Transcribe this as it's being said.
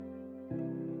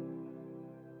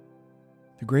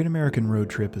The Great American Road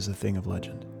Trip is a thing of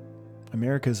legend.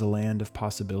 America is a land of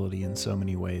possibility in so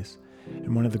many ways,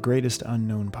 and one of the greatest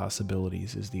unknown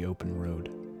possibilities is the open road.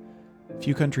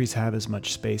 Few countries have as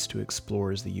much space to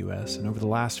explore as the US, and over the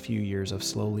last few years I've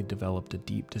slowly developed a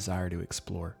deep desire to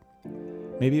explore.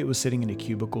 Maybe it was sitting in a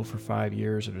cubicle for 5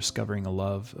 years or discovering a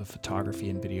love of photography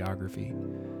and videography,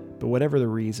 but whatever the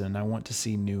reason, I want to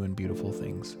see new and beautiful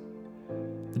things.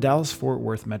 The Dallas-Fort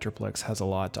Worth Metroplex has a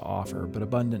lot to offer, but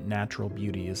abundant natural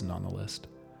beauty isn't on the list.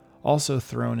 Also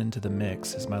thrown into the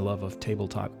mix is my love of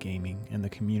tabletop gaming and the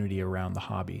community around the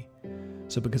hobby.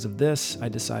 So because of this, I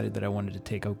decided that I wanted to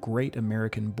take a great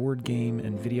American board game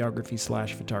and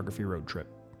videography/photography road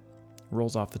trip.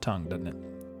 Rolls off the tongue, doesn't it?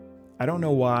 I don't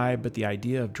know why, but the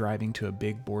idea of driving to a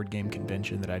big board game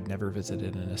convention that I'd never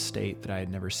visited in a state that I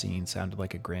had never seen sounded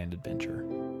like a grand adventure.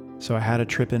 So I had a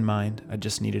trip in mind, I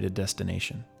just needed a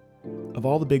destination. Of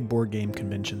all the big board game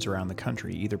conventions around the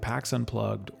country, either PAX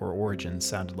Unplugged or Origins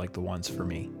sounded like the ones for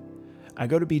me. I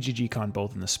go to BGGCon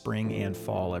both in the spring and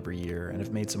fall every year and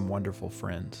have made some wonderful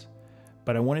friends.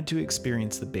 But I wanted to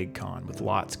experience the big con with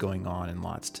lots going on and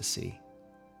lots to see.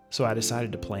 So I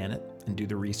decided to plan it and do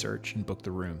the research and book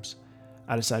the rooms.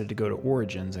 I decided to go to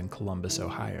Origins in Columbus,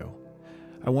 Ohio.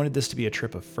 I wanted this to be a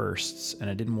trip of firsts, and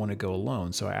I didn't want to go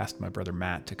alone, so I asked my brother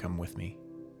Matt to come with me.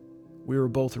 We were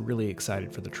both really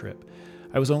excited for the trip.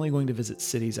 I was only going to visit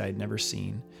cities I had never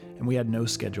seen, and we had no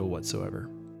schedule whatsoever.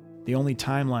 The only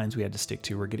timelines we had to stick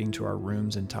to were getting to our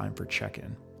rooms in time for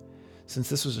check-in. Since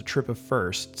this was a trip of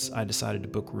firsts, I decided to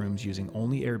book rooms using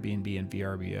only Airbnb and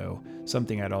VRBO,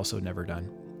 something I'd also never done.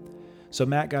 So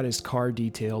Matt got his car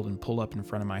detailed and pulled up in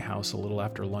front of my house a little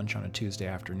after lunch on a Tuesday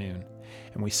afternoon,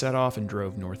 and we set off and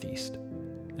drove northeast.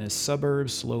 And as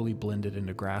suburbs slowly blended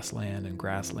into grassland and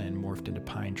grassland morphed into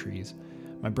pine trees,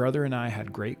 my brother and I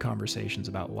had great conversations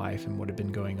about life and what had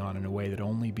been going on in a way that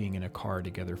only being in a car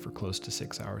together for close to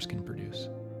 6 hours can produce.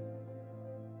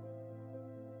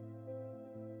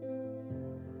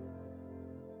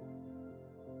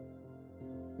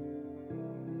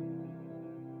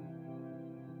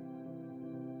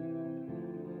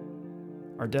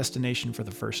 Our destination for the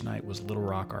first night was Little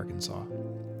Rock, Arkansas.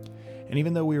 And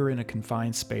even though we were in a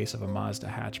confined space of a Mazda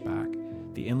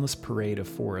hatchback, the endless parade of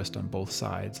forest on both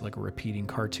sides, like a repeating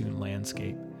cartoon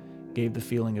landscape, gave the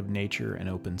feeling of nature and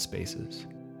open spaces.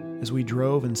 As we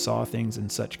drove and saw things in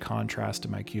such contrast to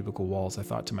my cubicle walls, I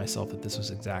thought to myself that this was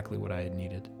exactly what I had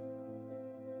needed.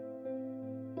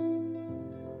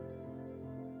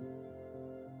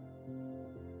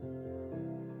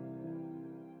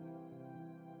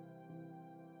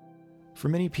 For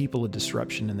many people, a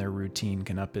disruption in their routine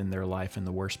can upend their life in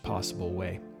the worst possible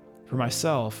way. For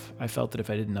myself, I felt that if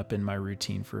I didn't upend my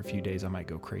routine for a few days, I might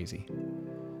go crazy.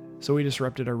 So we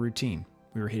disrupted our routine.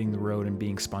 We were hitting the road and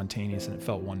being spontaneous, and it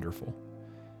felt wonderful.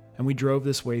 And we drove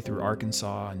this way through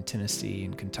Arkansas and Tennessee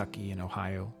and Kentucky and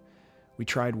Ohio. We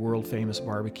tried world-famous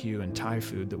barbecue and Thai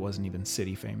food that wasn't even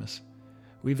city-famous.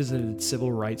 We visited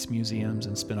civil rights museums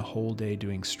and spent a whole day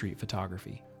doing street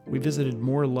photography. We visited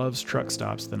more Love's truck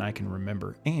stops than I can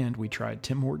remember, and we tried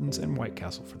Tim Hortons and White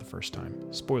Castle for the first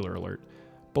time. Spoiler alert,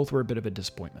 both were a bit of a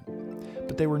disappointment.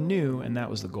 But they were new, and that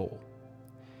was the goal.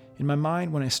 In my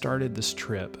mind, when I started this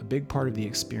trip, a big part of the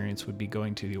experience would be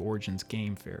going to the Origins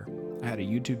Game Fair. I had a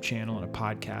YouTube channel and a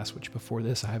podcast, which before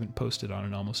this I haven't posted on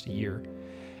in almost a year.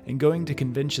 And going to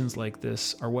conventions like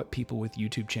this are what people with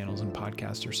YouTube channels and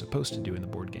podcasts are supposed to do in the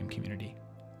board game community.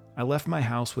 I left my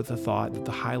house with the thought that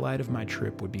the highlight of my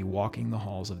trip would be walking the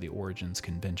halls of the Origins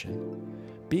convention.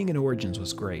 Being in Origins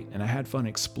was great, and I had fun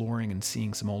exploring and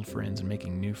seeing some old friends and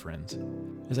making new friends.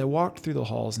 As I walked through the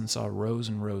halls and saw rows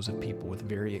and rows of people with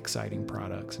very exciting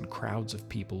products and crowds of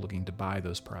people looking to buy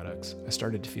those products, I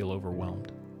started to feel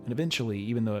overwhelmed, and eventually,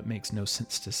 even though it makes no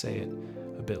sense to say it,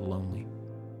 a bit lonely.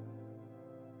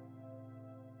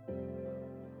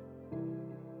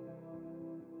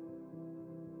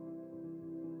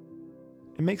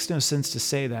 It makes no sense to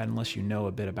say that unless you know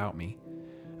a bit about me.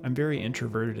 I'm very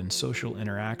introverted, and social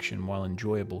interaction, while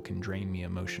enjoyable, can drain me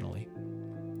emotionally.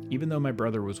 Even though my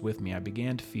brother was with me, I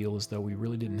began to feel as though we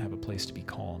really didn't have a place to be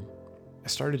calm. I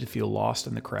started to feel lost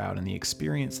in the crowd, and the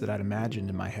experience that I'd imagined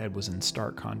in my head was in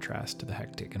stark contrast to the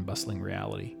hectic and bustling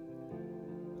reality.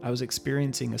 I was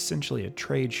experiencing essentially a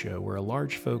trade show where a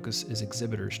large focus is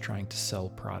exhibitors trying to sell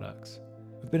products.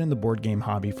 I've been in the board game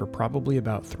hobby for probably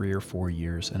about 3 or 4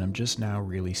 years, and I'm just now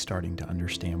really starting to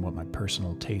understand what my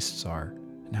personal tastes are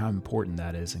and how important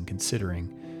that is in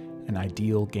considering an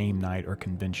ideal game night or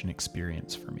convention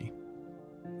experience for me.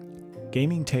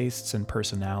 Gaming tastes and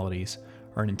personalities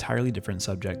are an entirely different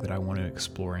subject that I want to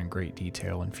explore in great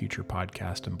detail in future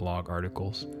podcast and blog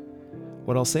articles.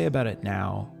 What I'll say about it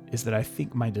now is that I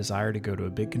think my desire to go to a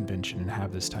big convention and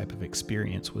have this type of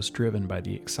experience was driven by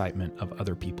the excitement of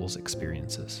other people's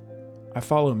experiences. I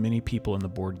follow many people in the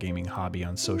board gaming hobby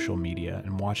on social media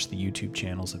and watch the YouTube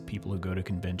channels of people who go to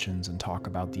conventions and talk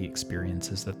about the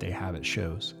experiences that they have at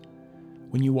shows.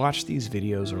 When you watch these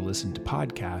videos or listen to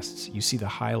podcasts, you see the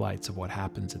highlights of what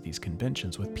happens at these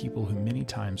conventions with people who many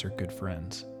times are good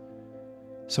friends.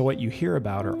 So what you hear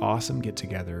about are awesome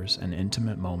get-togethers and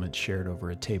intimate moments shared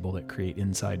over a table that create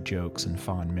inside jokes and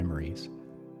fond memories.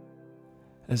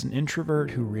 As an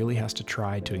introvert who really has to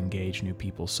try to engage new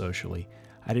people socially,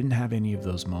 I didn't have any of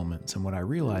those moments, and what I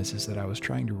realized is that I was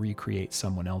trying to recreate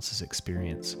someone else's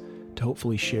experience, to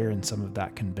hopefully share in some of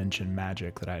that convention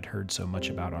magic that I'd heard so much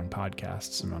about on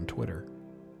podcasts and on Twitter.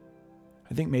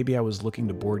 I think maybe I was looking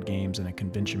to board games and a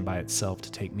convention by itself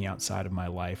to take me outside of my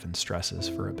life and stresses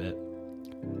for a bit.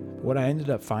 What I ended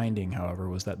up finding, however,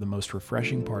 was that the most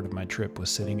refreshing part of my trip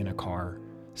was sitting in a car,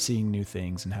 seeing new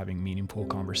things, and having meaningful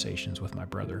conversations with my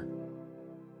brother.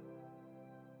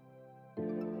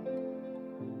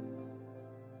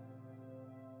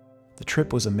 The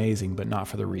trip was amazing, but not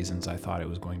for the reasons I thought it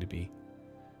was going to be.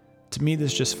 To me,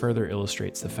 this just further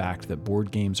illustrates the fact that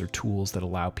board games are tools that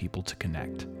allow people to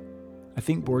connect. I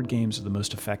think board games are the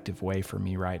most effective way for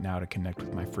me right now to connect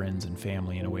with my friends and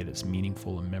family in a way that's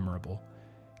meaningful and memorable.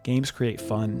 Games create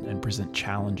fun and present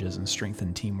challenges and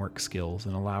strengthen teamwork skills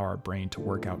and allow our brain to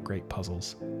work out great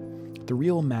puzzles. The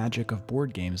real magic of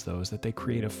board games, though, is that they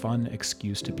create a fun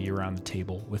excuse to be around the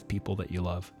table with people that you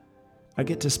love. I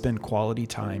get to spend quality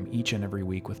time each and every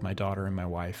week with my daughter and my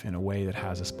wife in a way that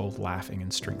has us both laughing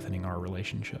and strengthening our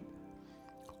relationship.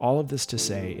 All of this to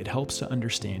say, it helps to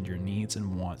understand your needs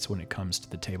and wants when it comes to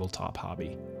the tabletop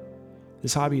hobby.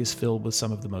 This hobby is filled with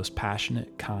some of the most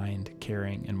passionate, kind,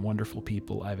 caring, and wonderful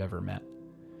people I've ever met.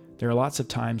 There are lots of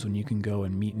times when you can go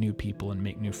and meet new people and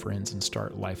make new friends and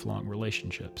start lifelong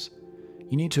relationships.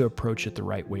 You need to approach it the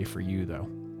right way for you, though.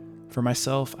 For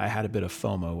myself, I had a bit of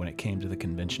FOMO when it came to the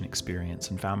convention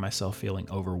experience and found myself feeling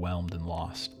overwhelmed and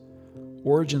lost.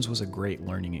 Origins was a great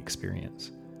learning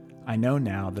experience. I know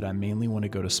now that I mainly want to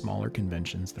go to smaller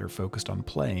conventions that are focused on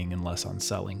playing and less on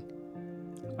selling.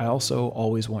 I also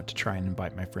always want to try and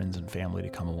invite my friends and family to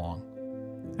come along.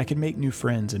 I can make new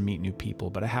friends and meet new people,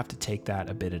 but I have to take that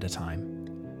a bit at a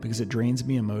time. Because it drains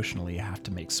me emotionally, I have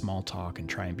to make small talk and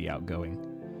try and be outgoing.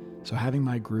 So having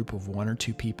my group of 1 or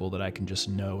 2 people that I can just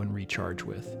know and recharge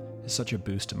with is such a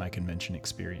boost to my convention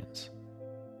experience.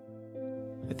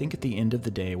 I think at the end of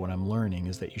the day, what I'm learning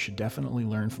is that you should definitely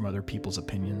learn from other people's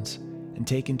opinions and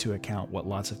take into account what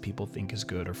lots of people think is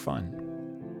good or fun.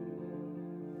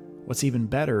 What's even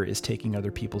better is taking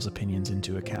other people's opinions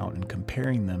into account and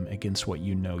comparing them against what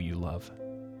you know you love.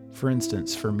 For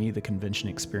instance, for me, the convention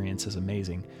experience is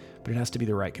amazing, but it has to be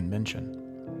the right convention.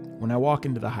 When I walk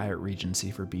into the Hyatt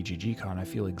Regency for BGGCon, I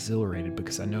feel exhilarated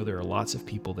because I know there are lots of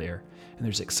people there and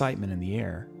there's excitement in the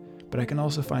air, but I can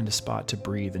also find a spot to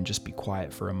breathe and just be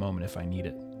quiet for a moment if I need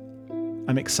it.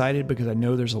 I'm excited because I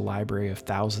know there's a library of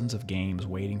thousands of games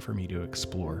waiting for me to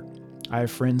explore. I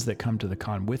have friends that come to the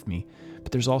con with me,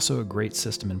 but there's also a great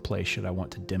system in place should I want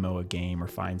to demo a game or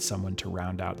find someone to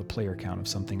round out the player count of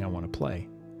something I want to play.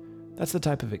 That's the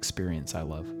type of experience I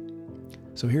love.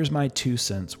 So here's my 2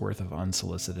 cents worth of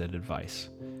unsolicited advice.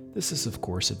 This is, of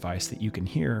course, advice that you can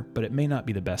hear, but it may not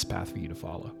be the best path for you to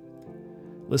follow.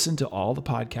 Listen to all the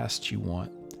podcasts you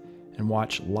want and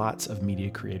watch lots of media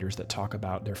creators that talk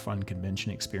about their fun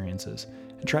convention experiences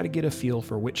and try to get a feel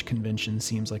for which convention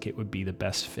seems like it would be the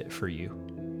best fit for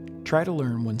you. Try to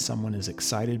learn when someone is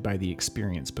excited by the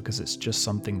experience because it's just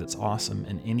something that's awesome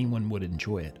and anyone would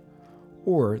enjoy it,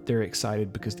 or they're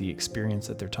excited because the experience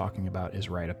that they're talking about is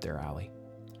right up their alley.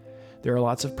 There are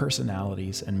lots of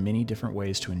personalities and many different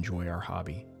ways to enjoy our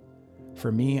hobby.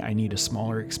 For me, I need a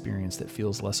smaller experience that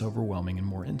feels less overwhelming and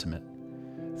more intimate.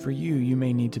 For you, you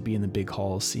may need to be in the big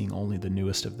halls seeing only the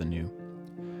newest of the new.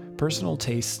 Personal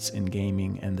tastes in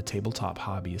gaming and the tabletop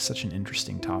hobby is such an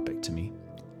interesting topic to me.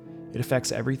 It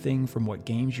affects everything from what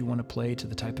games you want to play to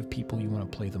the type of people you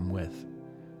want to play them with.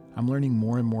 I'm learning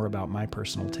more and more about my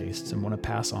personal tastes and want to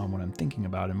pass on what I'm thinking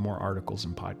about in more articles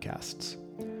and podcasts.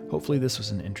 Hopefully this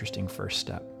was an interesting first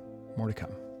step. More to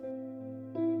come.